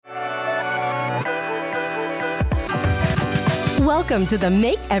Welcome to the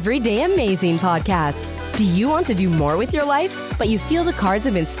Make Every Day Amazing podcast. Do you want to do more with your life, but you feel the cards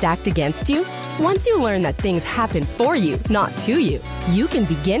have been stacked against you? Once you learn that things happen for you, not to you, you can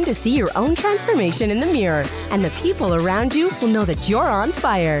begin to see your own transformation in the mirror, and the people around you will know that you're on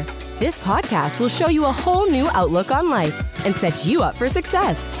fire. This podcast will show you a whole new outlook on life and set you up for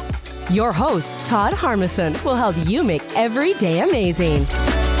success. Your host, Todd Harmison, will help you make every day amazing.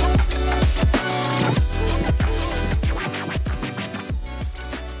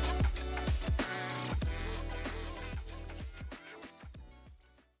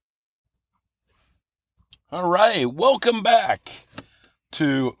 All right, welcome back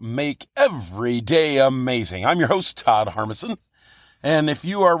to Make Every Day Amazing. I'm your host, Todd Harmison, and if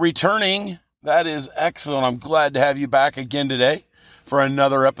you are returning, that is excellent. I'm glad to have you back again today for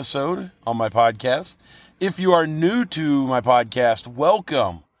another episode on my podcast. If you are new to my podcast,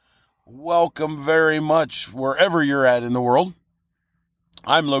 welcome. Welcome very much wherever you're at in the world.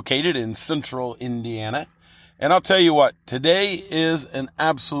 I'm located in central Indiana, and I'll tell you what, today is an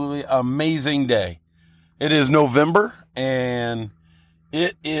absolutely amazing day. It is November, and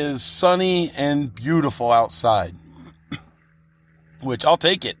it is sunny and beautiful outside, which I'll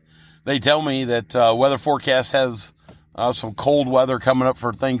take it. They tell me that weather forecast has some cold weather coming up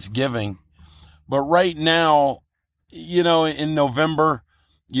for Thanksgiving. But right now, you know, in November,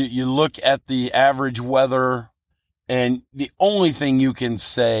 you look at the average weather, and the only thing you can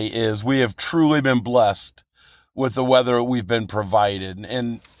say is we have truly been blessed with the weather we've been provided.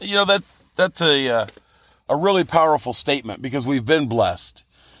 And, you know, that's a really powerful statement because we've been blessed.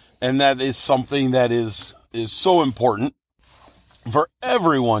 And that is something that is so important for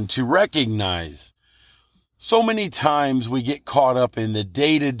everyone to recognize. So many times we get caught up in the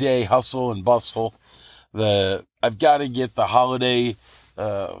day-to-day hustle and bustle. I've got to get the holiday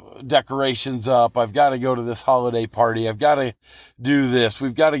decorations up. I've got to go to this holiday party. I've got to do this.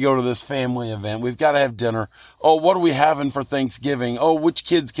 We've got to go to this family event. We've got to have dinner. Oh, what are we having for Thanksgiving? Oh, which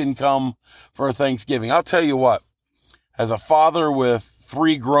kids can come for Thanksgiving? I'll tell you what, as a father with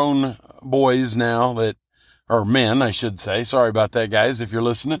 3 grown boys now or men, I should say. Sorry about that, guys, if you're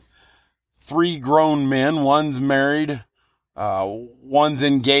listening. 3 grown men, one's married, one's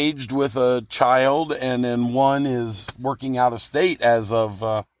engaged with a child, and then one is working out of state as of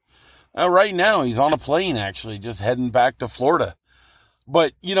right now. He's on a plane, actually, just heading back to Florida.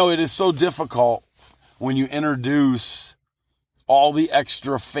 But, you know, it is so difficult when you introduce all the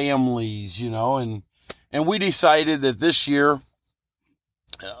extra families, you know, and we decided that this year,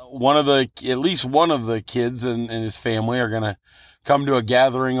 at least one of the kids and his family are going to come to a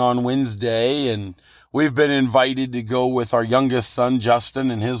gathering on Wednesday, and we've been invited to go with our youngest son, Justin,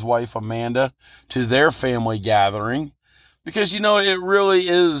 and his wife, Amanda, to their family gathering. Because, you know, it really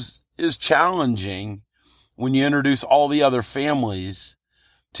is challenging when you introduce all the other families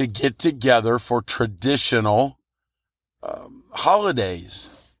to get together for traditional holidays.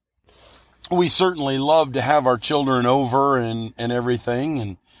 We certainly love to have our children over and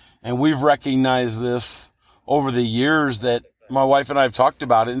everything. And we've recognized this over the years that my wife and I have talked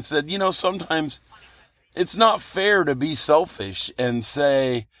about it and said, you know, sometimes it's not fair to be selfish and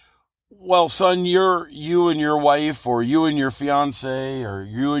say, well, son, you and your wife, or you and your fiance, or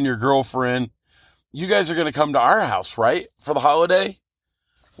you and your girlfriend, you guys are going to come to our house, right, for the holiday?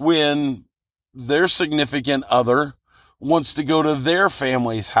 When their significant other wants to go to their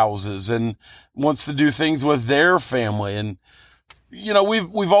family's houses and wants to do things with their family. And, you know,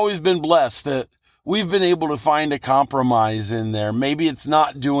 we've always been blessed that we've been able to find a compromise in there. Maybe it's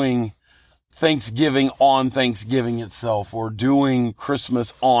not doing Thanksgiving on Thanksgiving itself or doing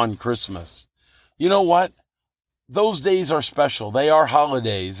Christmas on Christmas. You know what? Those days are special. They are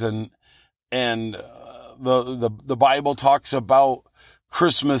holidays, and the Bible talks about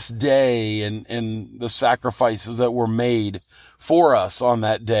Christmas Day and the sacrifices that were made for us on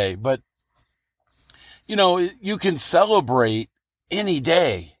that day. But, you know, you can celebrate any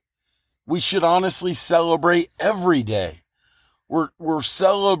day. We should honestly celebrate every day. We're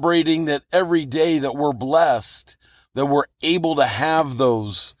celebrating that every day that we're blessed, that we're able to have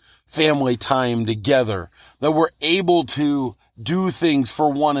those family time together, that we're able to do things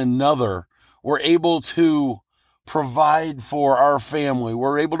for one another. We're able to provide for our family.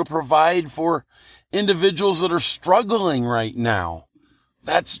 We're able to provide for individuals that are struggling right now.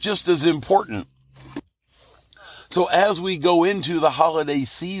 That's just as important. So as we go into the holiday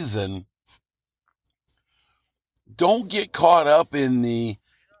season, don't get caught up in the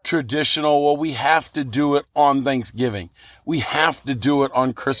traditional, well, we have to do it on Thanksgiving. We have to do it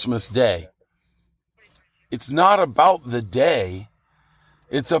on Christmas Day. It's not about the day.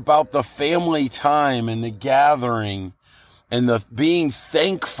 It's about the family time and the gathering and the being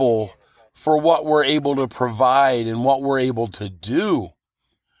thankful for what we're able to provide and what we're able to do.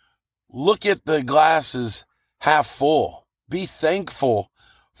 Look at the glasses half full. Be thankful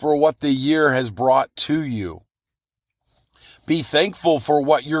for what the year has brought to you. Be thankful for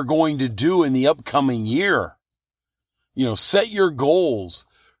what you're going to do in the upcoming year. Set your goals.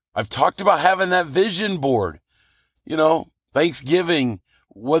 I've talked about having that vision board. Thanksgiving,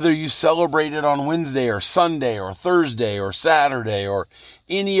 whether you celebrate it on Wednesday or Sunday or Thursday or Saturday or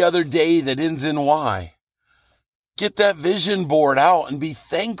any other day that ends in Y, get that vision board out and be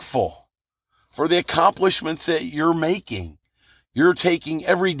thankful for the accomplishments that you're making. You're taking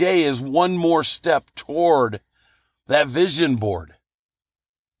every day as one more step toward that vision board.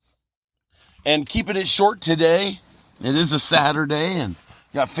 And keeping it short today, it is a Saturday and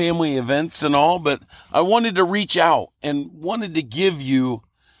got family events and all, but I wanted to reach out and wanted to give you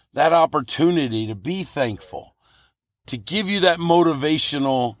that opportunity to be thankful, to give you that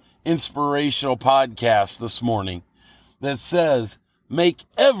motivational, inspirational podcast this morning that says, make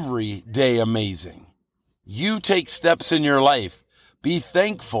every day amazing. You take steps in your life. Be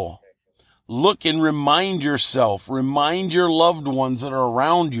thankful. Look and remind yourself, remind your loved ones that are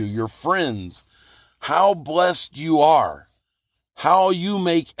around you, your friends, how blessed you are, how you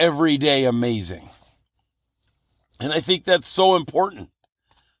make every day amazing. And I think that's so important.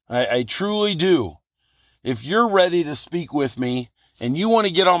 I truly do. If you're ready to speak with me and you want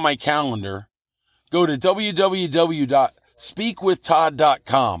to get on my calendar, go to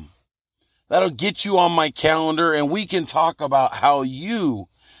www.speakwithtodd.com. That'll get you on my calendar and we can talk about how you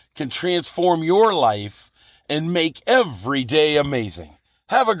can transform your life and make every day amazing.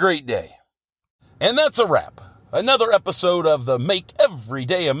 Have a great day. And that's a wrap. Another episode of the Make Every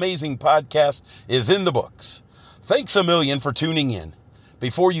Day Amazing podcast is in the books. Thanks a million for tuning in.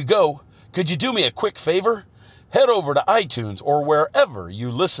 Before you go, could you do me a quick favor? Head over to iTunes or wherever you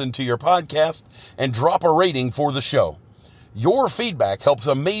listen to your podcast and drop a rating for the show. Your feedback helps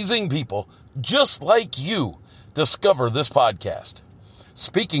amazing people just like you discover this podcast.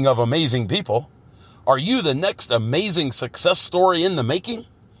 Speaking of amazing people, are you the next amazing success story in the making?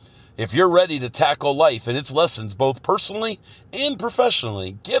 If you're ready to tackle life and its lessons both personally and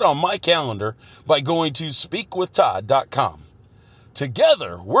professionally, get on my calendar by going to speakwithtodd.com.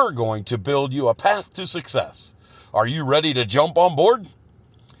 Together, we're going to build you a path to success. Are you ready to jump on board?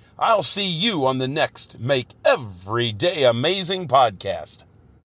 I'll see you on the next Make Every Day Amazing podcast.